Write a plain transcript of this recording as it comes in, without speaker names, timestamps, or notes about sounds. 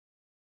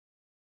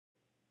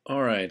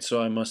Alright,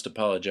 so I must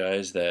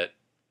apologize that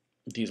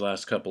these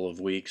last couple of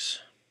weeks,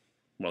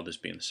 well, this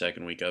being the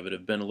second week of it,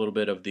 have been a little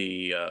bit of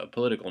the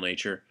political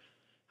nature.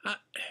 I,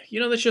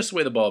 that's just the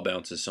way the ball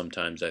bounces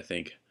sometimes, I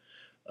think.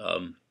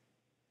 Um,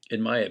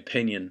 in my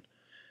opinion,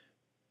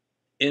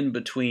 in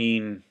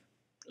between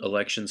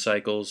election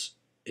cycles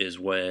is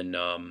when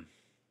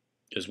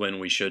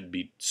we should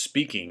be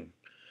speaking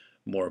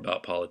more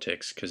about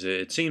politics, because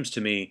it seems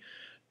to me,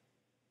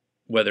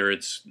 whether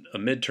it's a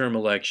midterm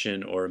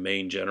election or a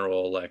main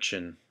general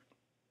election,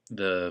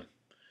 the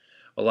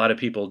a lot of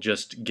people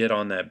just get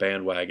on that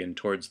bandwagon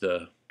towards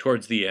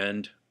the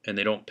end, and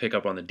they don't pick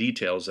up on the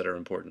details that are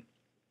important.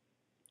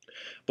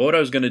 But what I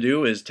was going to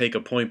do is take a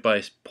point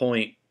by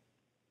point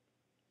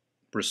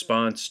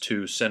response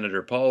to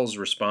Senator Paul's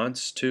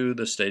response to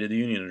the State of the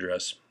Union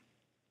address.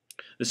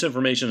 This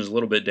information is a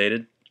little bit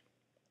dated,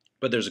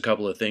 but there's a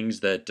couple of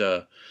things that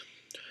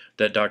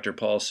Dr.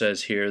 Paul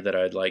says here that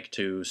I'd like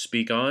to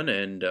speak on,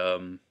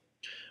 and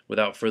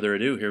without further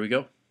ado, here we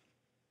go.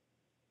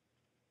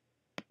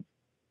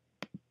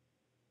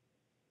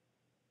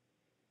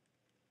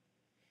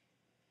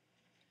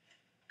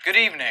 Good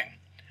evening.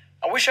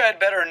 I wish I had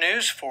better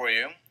news for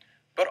you,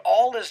 but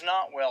all is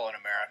not well in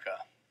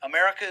America.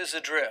 America is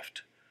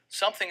adrift.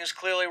 Something is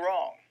clearly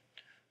wrong.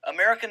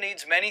 America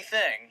needs many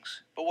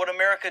things, but what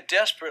America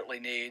desperately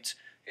needs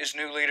is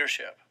new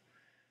leadership.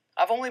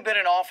 I've only been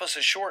in office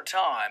a short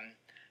time,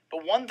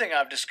 but one thing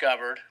I've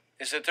discovered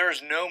is that there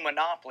is no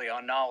monopoly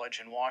on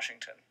knowledge in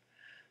Washington.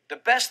 The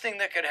best thing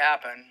that could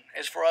happen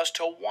is for us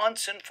to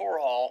once and for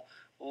all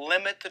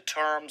limit the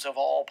terms of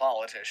all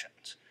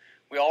politicians.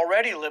 We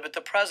already limit the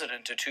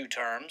president to 2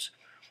 terms.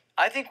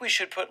 I think we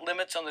should put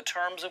limits on the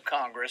terms of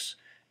Congress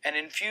and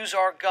infuse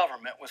our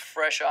government with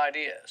fresh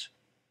ideas.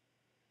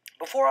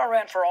 Before I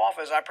ran for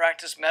office, I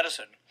practiced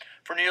medicine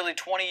for nearly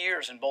 20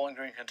 years in Bowling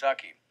Green,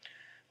 Kentucky.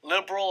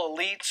 Liberal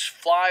elites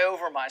fly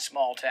over my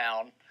small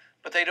town,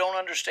 but they don't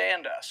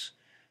understand us.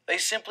 They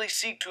simply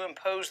seek to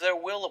impose their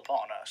will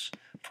upon us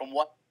from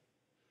what...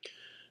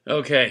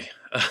 Okay.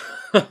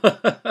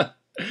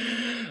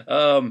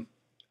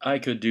 I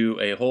could do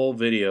a whole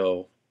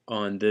video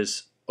on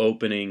this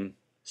opening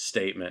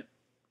statement.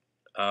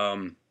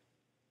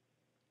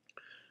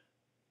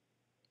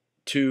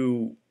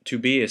 To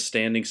be a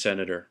standing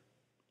senator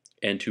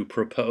and to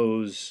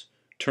propose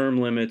term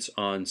limits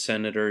on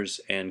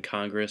senators and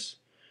Congress,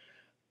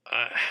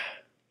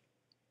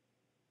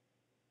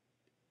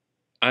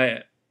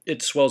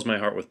 it swells my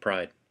heart with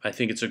pride. I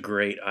think it's a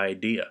great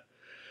idea.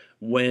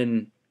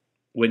 When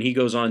he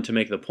goes on to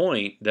make the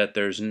point that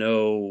there's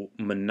no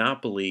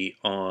monopoly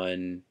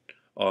on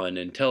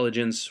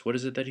intelligence. What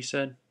is it that he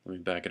said? Let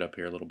me back it up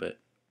here a little bit.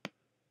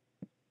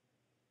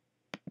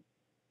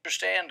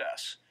 Understand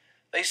us.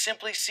 They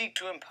simply seek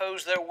to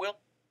impose their will.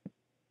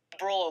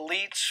 Liberal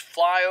elites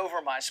fly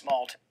over my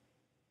small town.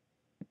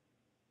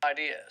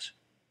 Ideas.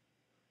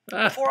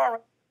 I'm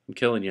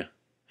killing you.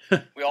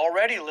 We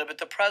already limit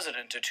the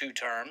president to 2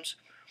 terms.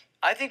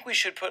 I think we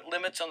should put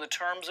limits on the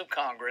terms of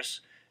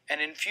Congress and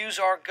infuse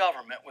our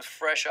government with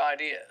fresh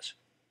ideas.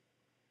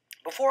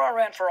 Before I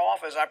ran for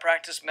office, I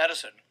practiced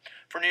medicine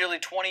for nearly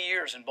 20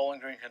 years in Bowling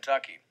Green,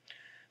 Kentucky.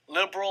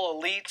 Liberal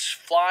elites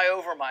fly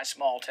over my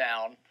small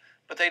town,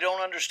 but they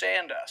don't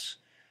understand us.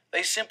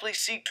 They simply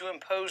seek to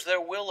impose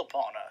their will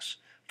upon us,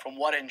 from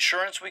what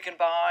insurance we can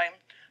buy,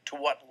 to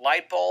what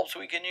light bulbs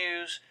we can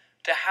use,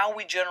 to how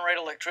we generate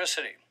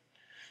electricity.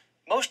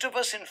 Most of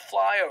us in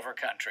flyover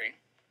country,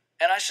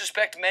 and I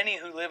suspect many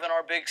who live in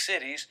our big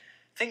cities,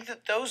 think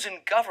that those in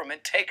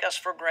government take us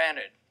for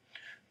granted.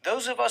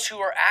 Those of us who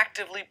are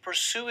actively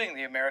pursuing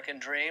the American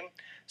dream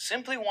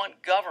simply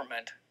want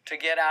government to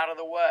get out of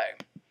the way.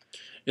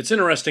 It's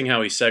interesting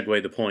how he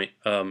segued the point.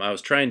 I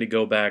was trying to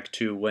go back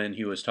to when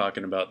he was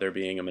talking about there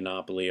being a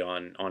monopoly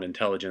on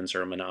intelligence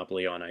or a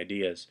monopoly on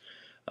ideas.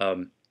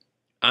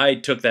 I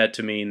took that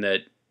to mean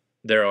that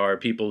there are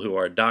people who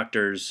are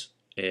doctors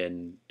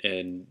and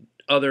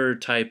other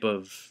type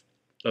of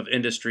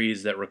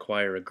industries that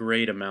require a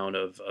great amount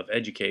of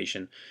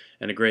education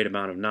and a great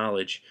amount of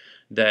knowledge,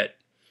 that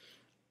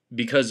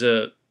because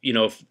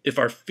if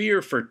our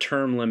fear for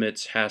term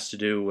limits has to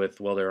do with,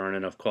 well, there aren't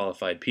enough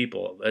qualified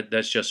people,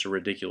 that's just a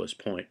ridiculous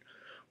point.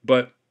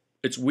 But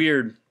it's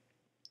weird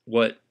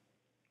what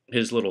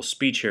his little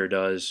speech here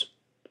does.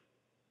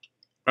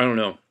 I don't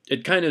know.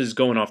 It kind of is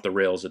going off the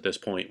rails at this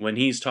point when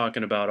he's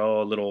talking about,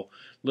 oh, little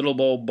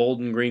old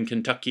Bowling Green,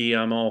 Kentucky,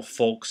 I'm all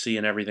folksy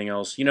and everything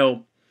else.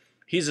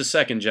 He's a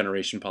second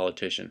generation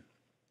politician,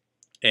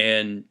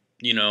 and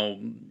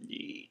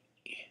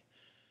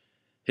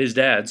his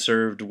dad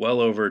served well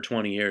over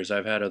 20 years.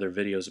 I've had other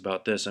videos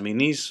about this. I mean,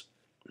 these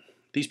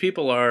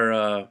people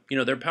are,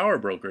 they're power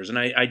brokers, and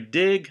I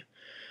dig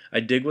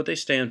what they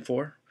stand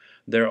for.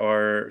 There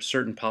are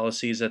certain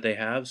policies that they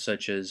have,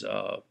 such as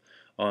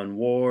on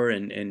war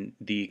and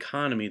the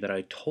economy, that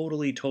I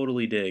totally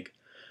dig.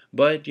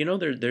 But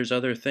there's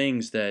other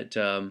things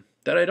that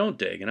that I don't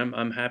dig, and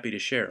I'm happy to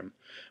share them.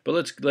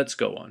 But let's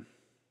go on.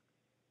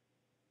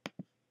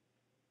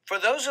 For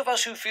those of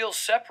us who feel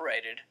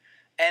separated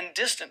and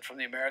distant from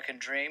the American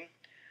dream.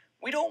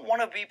 We don't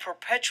want to be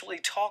perpetually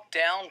talked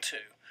down to,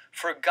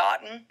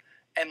 forgotten,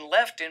 and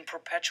left in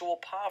perpetual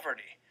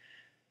poverty.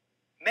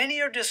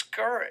 Many are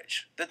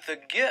discouraged that the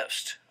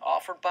gifts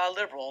offered by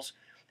liberals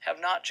have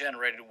not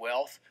generated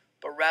wealth,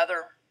 but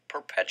rather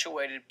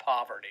perpetuated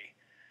poverty.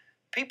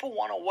 People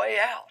want a way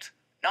out,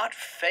 not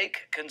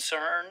fake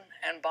concern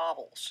and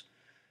baubles.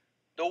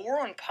 The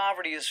war on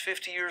poverty is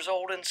 50 years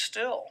old, and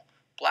still,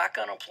 black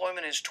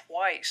unemployment is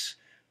twice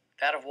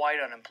that of white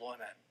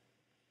unemployment.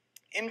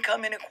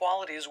 Income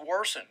inequality has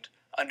worsened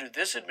under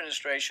this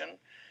administration,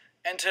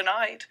 and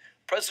tonight,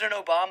 President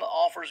Obama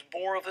offers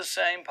more of the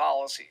same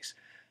policies.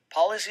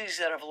 Policies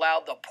that have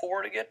allowed the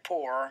poor to get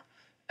poorer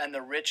and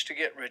the rich to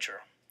get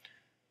richer.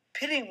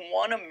 Pitting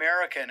one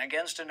American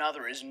against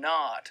another is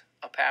not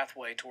a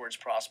pathway towards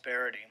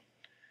prosperity.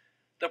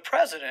 The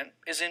president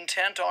is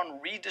intent on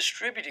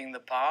redistributing the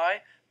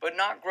pie, but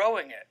not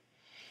growing it.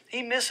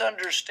 He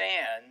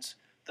misunderstands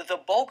that the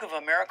bulk of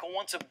America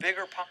wants a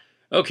bigger pie.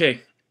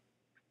 Okay,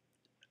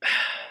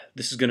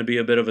 this is going to be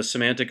a bit of a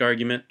semantic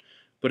argument,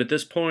 but at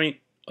this point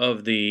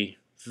of the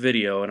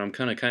video, and I'm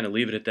kind of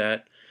leave it at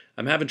that,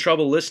 I'm having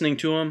trouble listening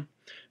to him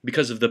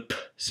because of the p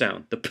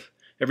sound. The p,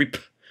 every p.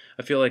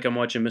 I feel like I'm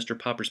watching Mr.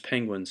 Popper's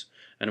Penguins,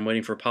 and I'm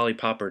waiting for Polly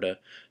Popper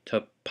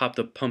to pop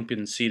the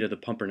pumpkin seed of the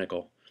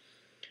pumpernickel.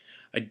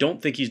 I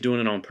don't think he's doing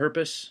it on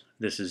purpose.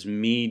 This is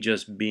me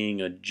just being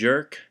a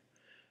jerk,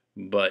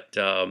 but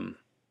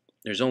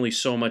there's only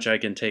so much I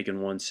can take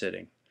in one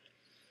sitting.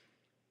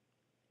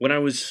 When I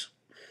was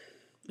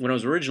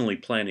originally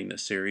planning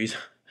this series,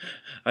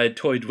 I had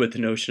toyed with the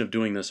notion of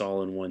doing this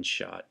all in one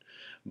shot.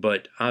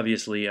 But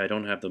obviously I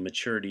don't have the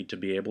maturity to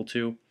be able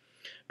to,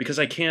 because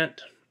I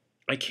can't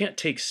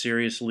take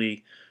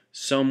seriously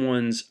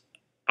someone's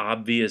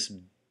obvious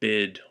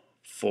bid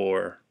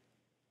for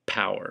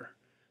power.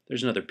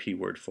 There's another P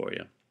word for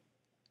you.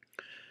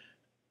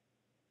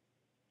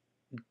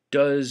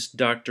 Does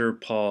Dr.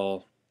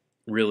 Paul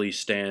really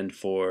stand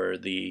for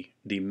the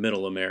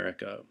middle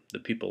America, the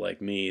people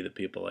like me, the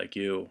people like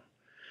you?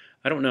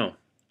 I don't know.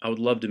 I would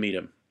love to meet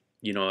him.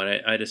 You know,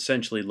 I'd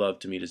essentially love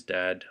to meet his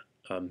dad.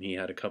 He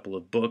had a couple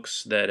of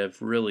books that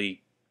have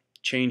really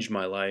changed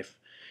my life,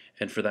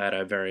 and for that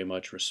I very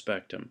much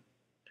respect him.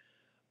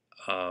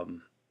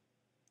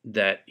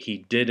 That he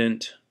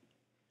didn't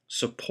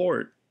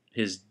support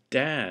his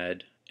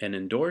dad and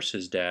endorse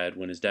his dad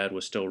when his dad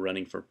was still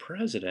running for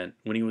president,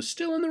 when he was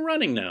still in the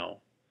running now,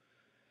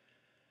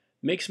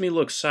 makes me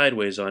look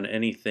sideways on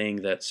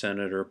anything that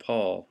Senator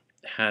Paul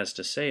has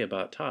to say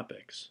about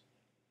topics.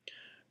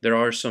 There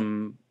are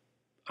some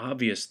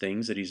obvious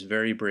things that he's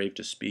very brave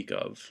to speak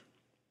of,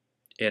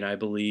 and I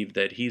believe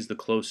that he's the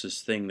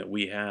closest thing that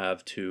we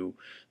have to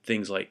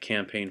things like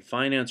campaign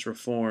finance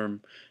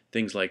reform,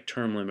 things like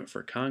term limit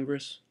for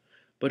Congress.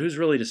 But who's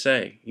really to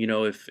say? You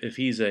know, if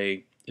he's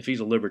a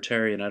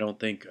libertarian, I don't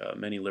think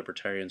many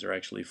libertarians are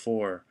actually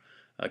for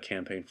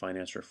campaign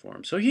finance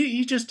reform. So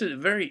he's just a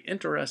very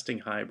interesting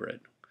hybrid.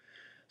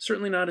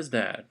 Certainly not his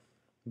dad.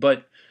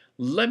 But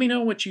let me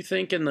know what you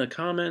think in the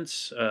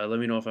comments. Let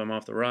me know if I'm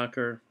off the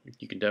rocker.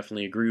 You can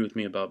definitely agree with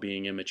me about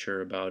being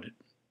immature, about it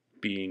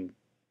being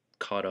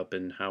caught up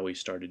in how we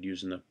started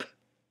using the p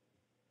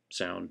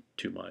sound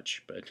too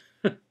much, but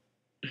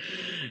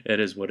it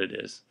is what it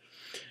is.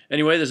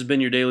 Anyway, this has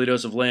been your daily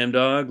dose of Lamb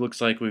Dog.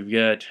 Looks like we've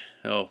got,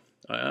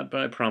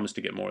 I promise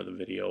to get more of the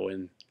video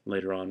in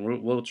later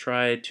on. We'll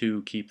try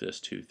to keep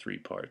this to 3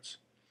 parts.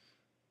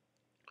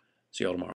 See y'all tomorrow.